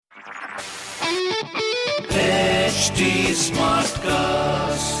HT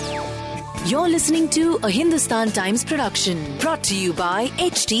Smartcast. You're listening to a Hindustan Times production brought to you by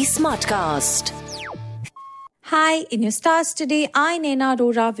HT Smartcast. Hi, in your stars today, I, Naina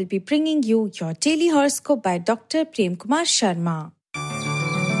Arora, will be bringing you your daily horoscope by Dr. Prem Kumar Sharma.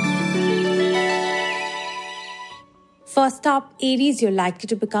 First up, Aries, you're likely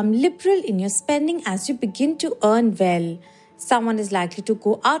to become liberal in your spending as you begin to earn well. Someone is likely to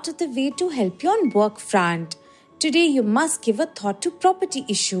go out of the way to help you on work front. Today, you must give a thought to property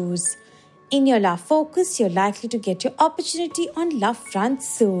issues. In your love focus, you're likely to get your opportunity on love front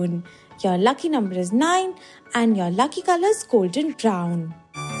soon. Your lucky number is 9 and your lucky color is golden brown.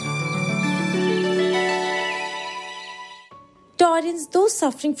 Taurans, those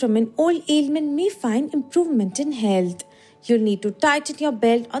suffering from an old ailment may find improvement in health. You'll need to tighten your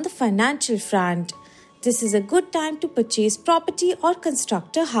belt on the financial front. This is a good time to purchase property or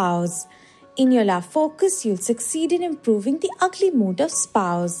construct a house. In your love focus, you'll succeed in improving the ugly mood of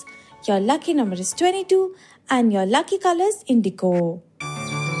spouse. Your lucky number is 22 and your lucky color is indigo.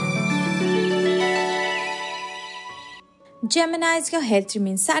 Geminis, your health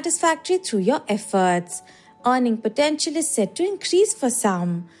remains satisfactory through your efforts. Earning potential is set to increase for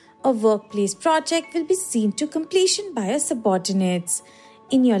some. A workplace project will be seen to completion by your subordinates.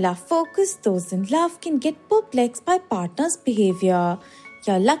 In your love focus, those in love can get perplexed by partner's behavior.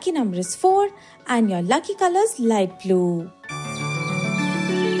 Your lucky number is 4 and your lucky color is light blue.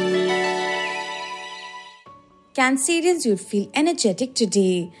 Cancerians, you'll feel energetic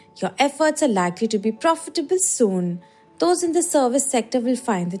today. Your efforts are likely to be profitable soon. Those in the service sector will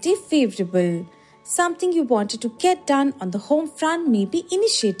find the day favorable. Something you wanted to get done on the home front may be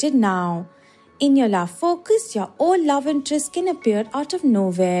initiated now. In your love focus, your old love interest can appear out of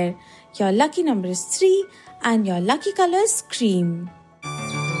nowhere. Your lucky number is 3 and your lucky color is cream.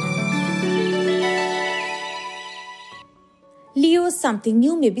 Leo, something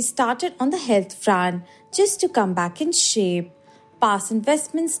new may be started on the health front just to come back in shape. Past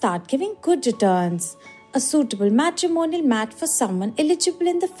investments start giving good returns. A suitable matrimonial match for someone eligible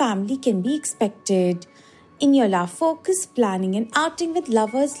in the family can be expected. In your love focus, planning an outing with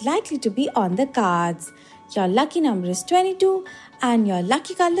lovers likely to be on the cards. Your lucky number is 22 and your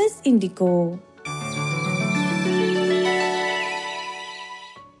lucky color is indigo.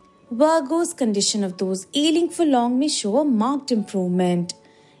 Virgo's condition of those ailing for long may show a marked improvement.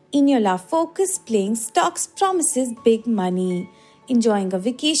 In your love focus, playing stocks promises big money. Enjoying a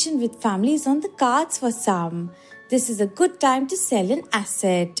vacation with family is on the cards for some. This is a good time to sell an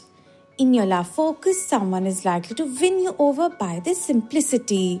asset. In your love focus, someone is likely to win you over by their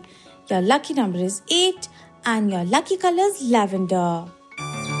simplicity. Your lucky number is 8 and your lucky color is lavender.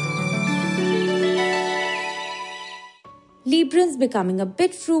 Librans, becoming a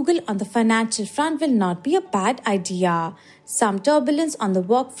bit frugal on the financial front will not be a bad idea. Some turbulence on the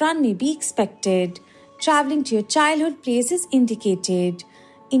work front may be expected. Traveling to your childhood place is indicated.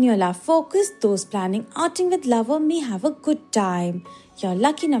 In your love focus, those planning outing with lover may have a good time. Your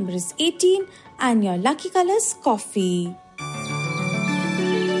lucky number is 18 and your lucky color is coffee.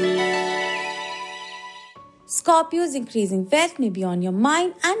 Scorpios, increasing wealth may be on your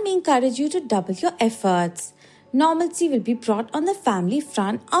mind and may encourage you to double your efforts. Normalcy will be brought on the family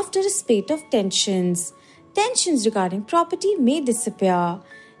front after a spate of tensions. Tensions regarding property may disappear.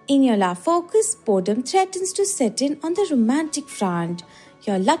 In your love focus, boredom threatens to set in on the romantic front.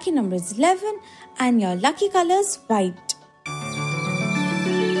 Your lucky number is 11 and your lucky color is white.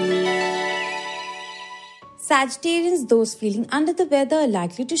 Sagittarians, those feeling under the weather are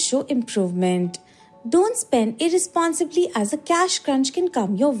likely to show improvement. Don't spend irresponsibly as a cash crunch can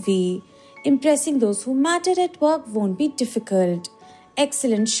come your way. Impressing those who matter at work won't be difficult.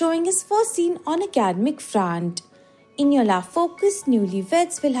 Excellent showing is foreseen on academic front. In your love focus,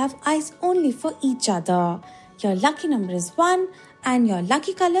 newlyweds will have eyes only for each other. Your lucky number is 1 and your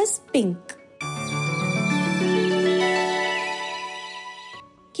lucky color is pink.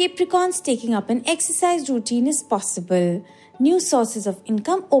 Capricorns, taking up an exercise routine is possible. New sources of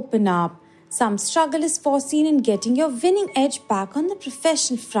income open up. Some struggle is foreseen in getting your winning edge back on the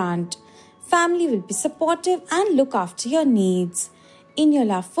professional front. Family will be supportive and look after your needs. In your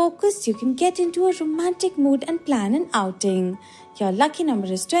love focus, you can get into a romantic mood and plan an outing. Your lucky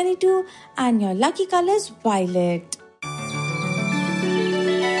number is 22 and your lucky color is violet.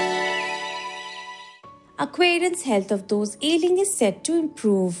 Aquarians, health of those ailing is set to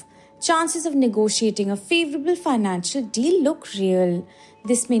improve. Chances of negotiating a favorable financial deal look real.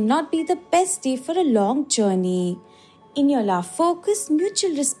 This may not be the best day for a long journey. In your love focus,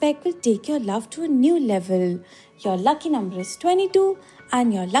 mutual respect will take your love to a new level. Your lucky number is 22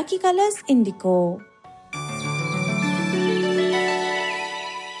 and your lucky color is indigo.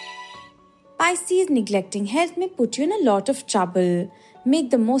 Pisces, neglecting health may put you in a lot of trouble. Make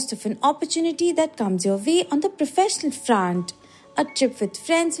the most of an opportunity that comes your way on the professional front. A trip with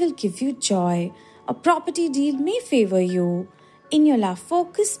friends will give you joy. A property deal may favor you. In your love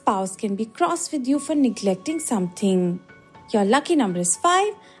focus, spouse can be cross with you for neglecting something. Your lucky number is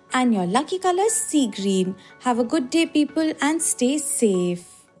 5 and your lucky color is sea green. Have a good day, people, and stay safe.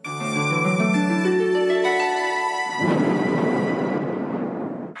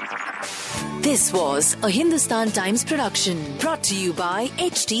 This was a Hindustan Times production brought to you by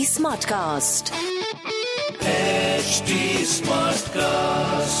HT Smartcast. HT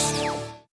Smartcast.